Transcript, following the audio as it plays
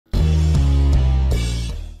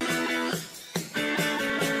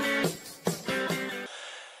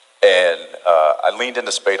And I leaned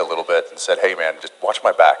into Spade a little bit and said, hey man, just watch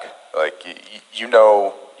my back. Like, you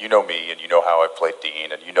know me, and you know how I played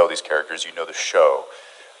Dean, and you know these characters, you know the show.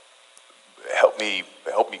 Help me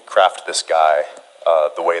craft this guy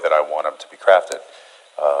the way that I want him to be crafted.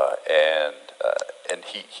 And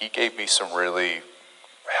he gave me some really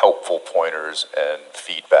helpful pointers and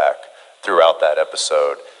feedback throughout that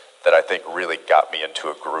episode that I think really got me into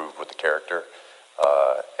a groove with the character.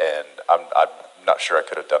 And I'm not sure I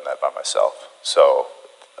could have done that by myself. So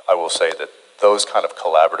I will say that those kind of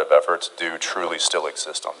collaborative efforts do truly still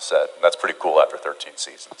exist on the set. And that's pretty cool after 13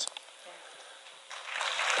 seasons.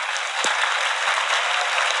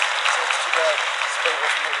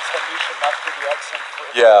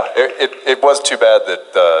 Yeah, it was too bad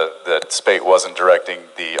that Spate wasn't directing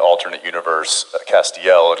the alternate universe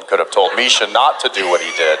Castiel and could have told Misha not to do what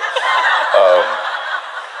he did,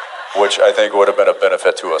 which I think would have been a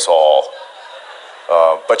benefit to us all.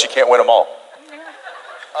 But you can't win them all.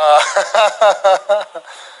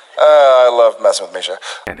 I love messing with Misha.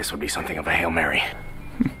 And this would be something of a Hail Mary.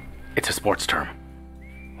 It's a sports term,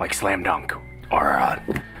 like slam dunk or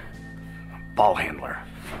ball handler.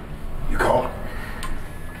 You call?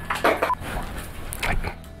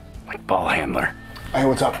 Like ball handler. Hey,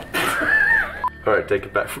 what's up? All right, take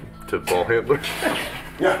it back to ball handler.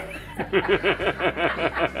 Yeah.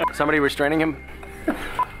 Somebody restraining him?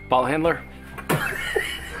 Ball handler?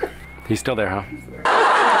 He's still there, huh?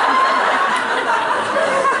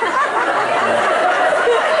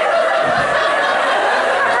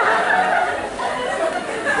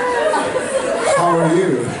 How are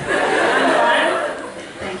you?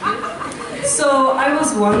 Thank you. So I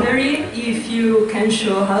was wondering if you can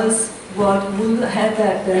show us what would have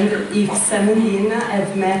happened if 17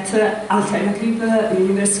 had met alternative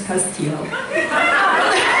universe Castiel.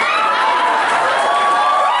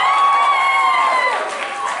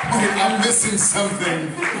 I'm missing something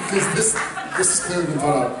because this is clearly been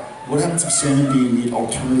thought out. What happens if Sam and Dean meet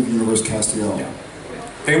alternative universe Castiel? Yeah.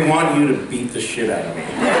 They want you to beat the shit out of me.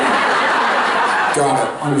 Got it.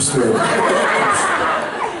 Understood.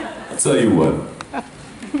 I'll tell you what.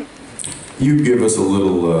 You give us a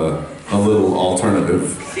little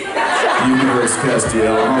alternative universe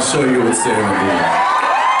Castiel, and I'll show you what Sam and Dean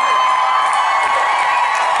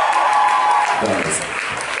does.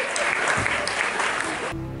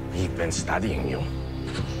 We've been studying you.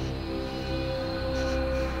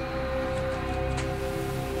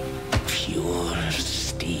 Pure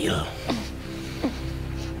steel.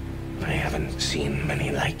 I haven't seen many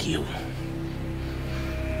like you.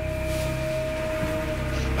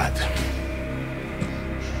 But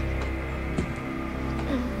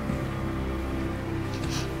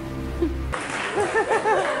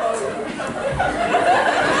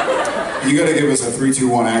You gotta give us a 3, 2,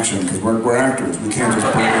 1 action because we're actors. We can't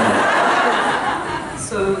just break it.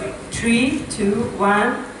 So 3, 2,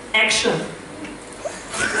 1, action.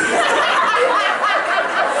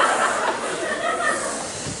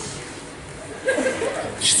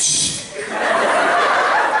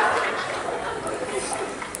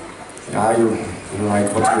 Yeah, you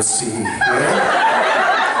like what you see. Yeah?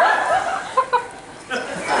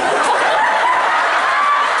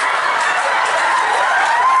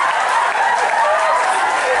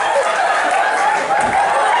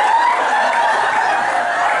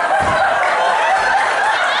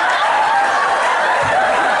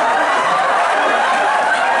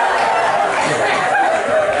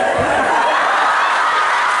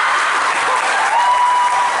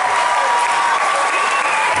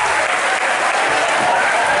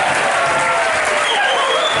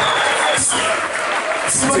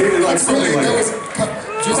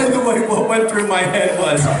 What went through my head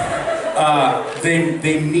was,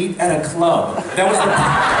 they meet at a club. That was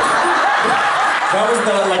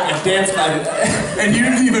like a dance fight. And you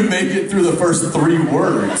didn't even make it through the first 3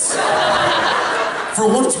 words. For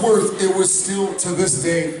what it's worth, it was still, to this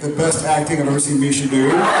day, the best acting I've ever seen Misha do.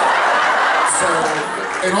 So,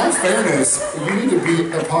 in all fairness, you need to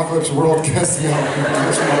beat Apocalypse World Castiel.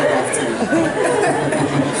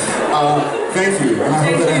 Thank you, and I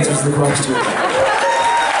hope that answers the question.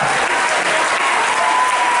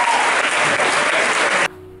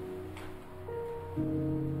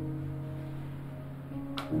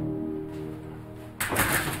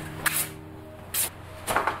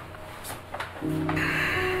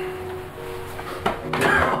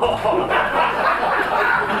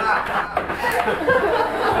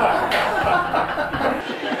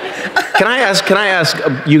 Can I ask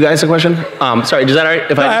you guys a question? Sorry, is that all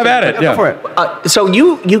right? If I have at it. Yeah. Go for it. So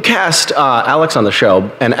you cast Alex on the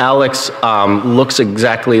show, and Alex looks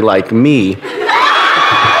exactly like me.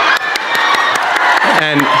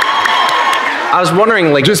 And was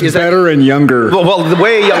wondering, like, just better and younger. Well,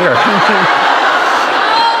 way younger.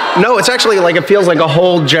 No, it's actually like it feels like a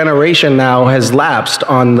whole generation now has lapsed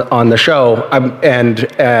on the show, and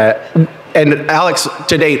Alex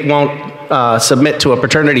to date won't submit to a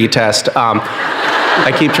paternity test.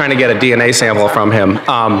 I keep trying to get a DNA sample from him.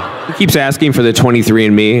 He keeps asking for the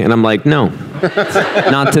 23andMe, and I'm like, no,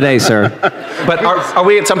 not today, sir. But are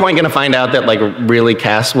we at some point going to find out that like really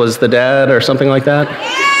Cass was the dad or something like that?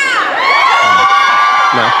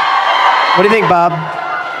 No. What do you think, Bob?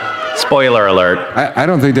 Spoiler alert. I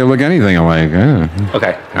don't think they look anything alike.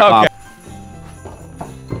 Okay. Okay.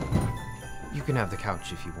 You can have the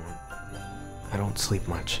couch if you want. I don't sleep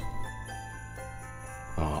much.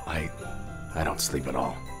 Oh, I don't sleep at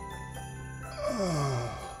all.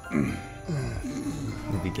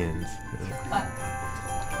 It begins.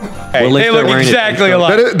 Hey, they look exactly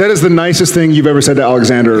alike. That is the nicest thing you've ever said to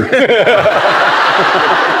Alexander.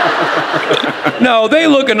 No, they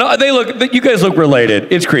look. You guys look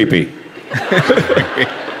related. It's creepy.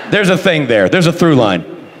 There's a thing there. There's a through line.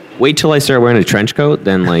 Wait till I start wearing a trench coat,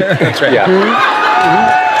 then like. That's right. Yeah.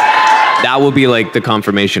 That will be like the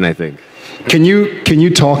confirmation, I think. Can you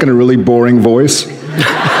talk in a really boring voice?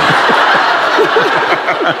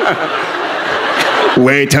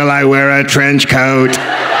 Wait till I wear a trench coat.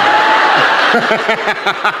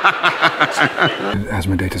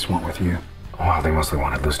 Asmodeus want with you? Oh, they mostly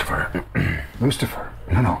wanted Lucifer. Lucifer?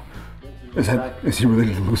 No. Is he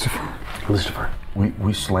related to Lucifer? Lucifer.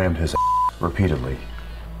 We slammed his repeatedly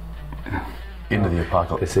into the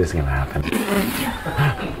apocalypse. This is gonna happen.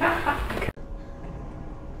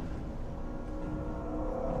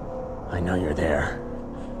 I know you're there.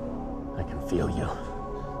 I can feel you.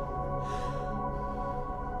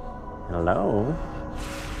 Hello?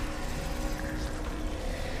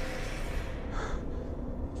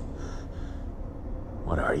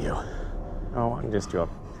 What are you? Oh, I'm just your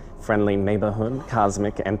friendly neighborhood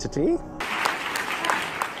cosmic entity.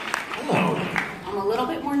 Hello. I'm a little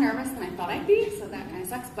bit more nervous than I thought I'd be, so that kind of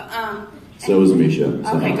sucks, but, So is Misha.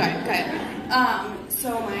 Okay, good.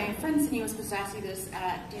 So my friend Sydney was supposed to ask you this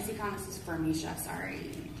at DCCon. This is for Misha,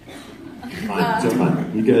 sorry. Fine, so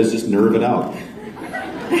fine. You guys just nerve it out.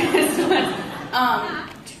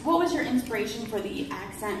 What was your inspiration for the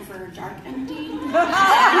accent for Dark Empty? Ooh,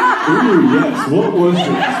 yes. What was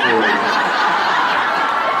your inspiration?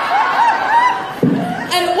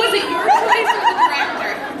 And was it your choice or the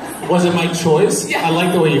director? Was it my choice? Yeah. I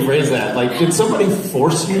like the way you phrased that. Like, did somebody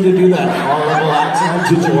force you to do that horrible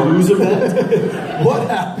accent? Did you lose a bet? What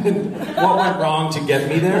happened? What went wrong to get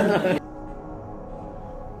me there?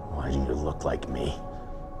 Why do you look like me?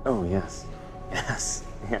 Oh, yes.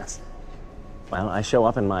 Well, I show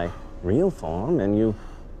up in my real form and you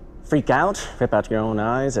freak out, rip out your own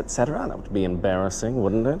eyes, etc. That would be embarrassing,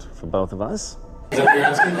 wouldn't it, for both of us? Is that what you're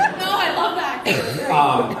asking? No, I love that.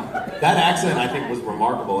 That accent, I think, was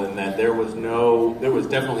remarkable in that there was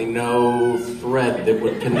definitely no thread that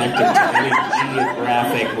would connect it to any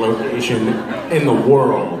geographic location in the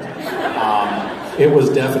world. It was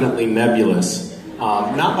definitely nebulous.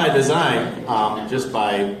 Not by design, just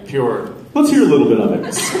by pure... Let's hear a little bit of it.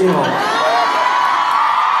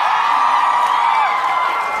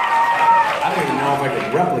 I don't even know if I could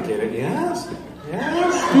replicate it. Yes.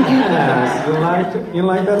 You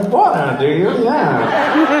like that water, do you? Yeah.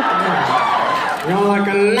 You're like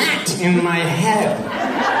a gnat in my head,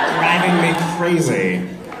 driving me crazy.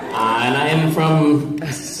 And I am from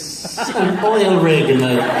an oil rig in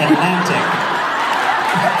the Atlantic.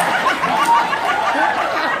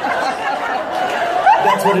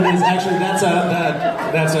 That's what it is. Actually, that's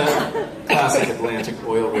a classic Atlantic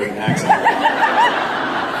oil rig accent.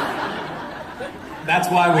 That's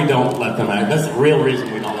why we don't let them act. That's the real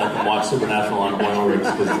reason we don't let them watch Supernatural on oil rigs,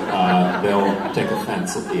 because they'll take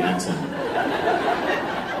offense at the accent.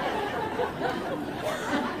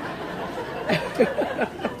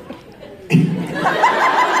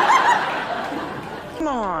 Come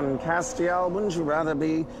on, Castiel, wouldn't you rather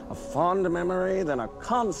be a fond memory than a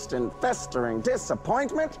constant festering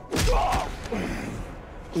disappointment?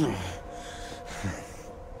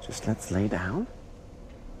 Just let's lay down.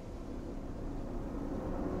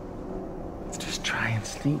 Let's just try and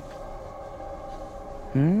sleep.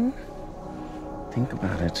 Think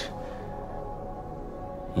about it.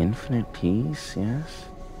 Infinite peace, yes?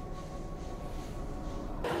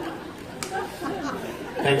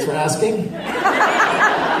 Thanks for asking.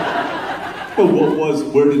 But what was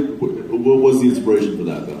the inspiration for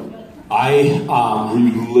that, though? Were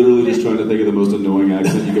you literally just trying to think of the most annoying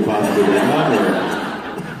accent you could possibly have?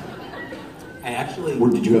 I actually. Or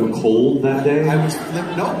did you have a cold that day? I was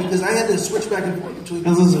no, because I had to switch back and forth between. It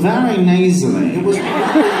was very nasally. It was really,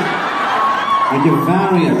 like you're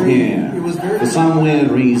very up here. It was very for some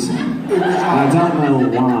weird reason. It was, I don't know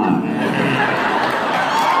why.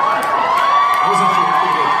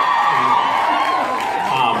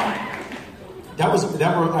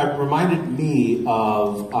 That reminded me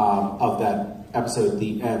of that episode at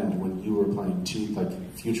the end when you were playing two, like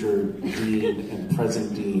future Dean and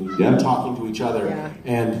present Dean, talking to each other,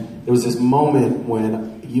 and there was this moment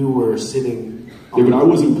when you were sitting. Yeah, but I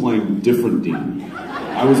wasn't playing different Dean.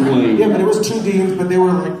 I was playing. Yeah, but it was two Deans, but they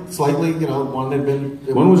were like slightly, one had been.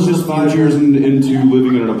 One was just 5 years into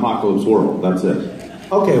living in an apocalypse world. That's it.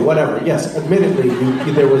 Okay, whatever. Yes, admittedly,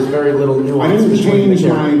 there was very little nuance. I didn't change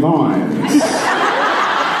my voice.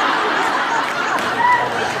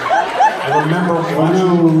 I remember for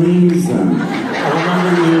no reason. I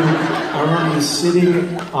remember you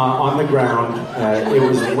sitting on the ground. It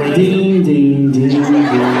was raining. Ding, ding, ding, ding, ding.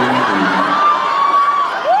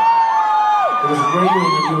 It was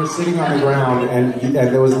raining, and you were sitting on the ground, and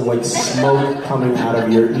there was like smoke coming out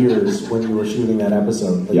of your ears when you were shooting that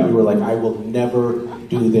episode. Like, you were like, "I will never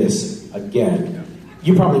do this again."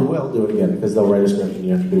 You probably will do it again because they'll write a script and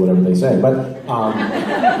you have to do whatever they say. But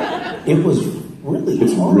it was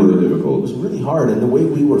really hard. Really difficult. It was really hard, and the way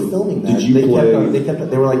we were filming that, Did you they play?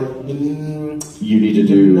 they were like, you need to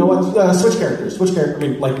do. You know what? Switch characters. I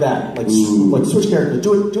mean, like that. Like switch characters.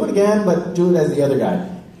 Do it again, but do it as the other guy.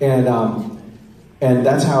 And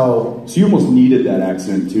that's how. So you almost needed that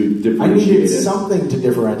accent to differentiate. I needed something to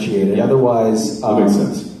differentiate it. Otherwise, that makes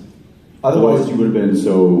sense. Otherwise, you would have been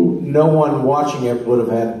so. No one watching it would have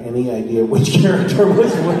had any idea which character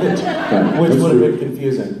was which, which would have been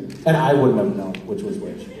confusing, and I wouldn't have known which was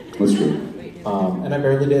which. That's true. And I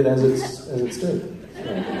barely did as it stood. So.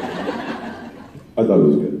 I thought it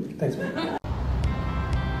was good. Thanks, man.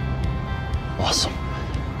 Awesome.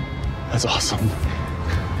 That's awesome.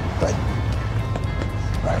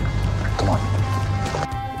 Right. Come on.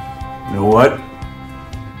 You know what?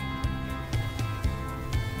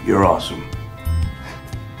 You're awesome.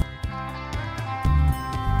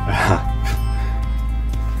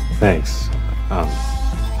 Thanks.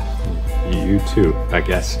 You too, I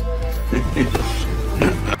guess.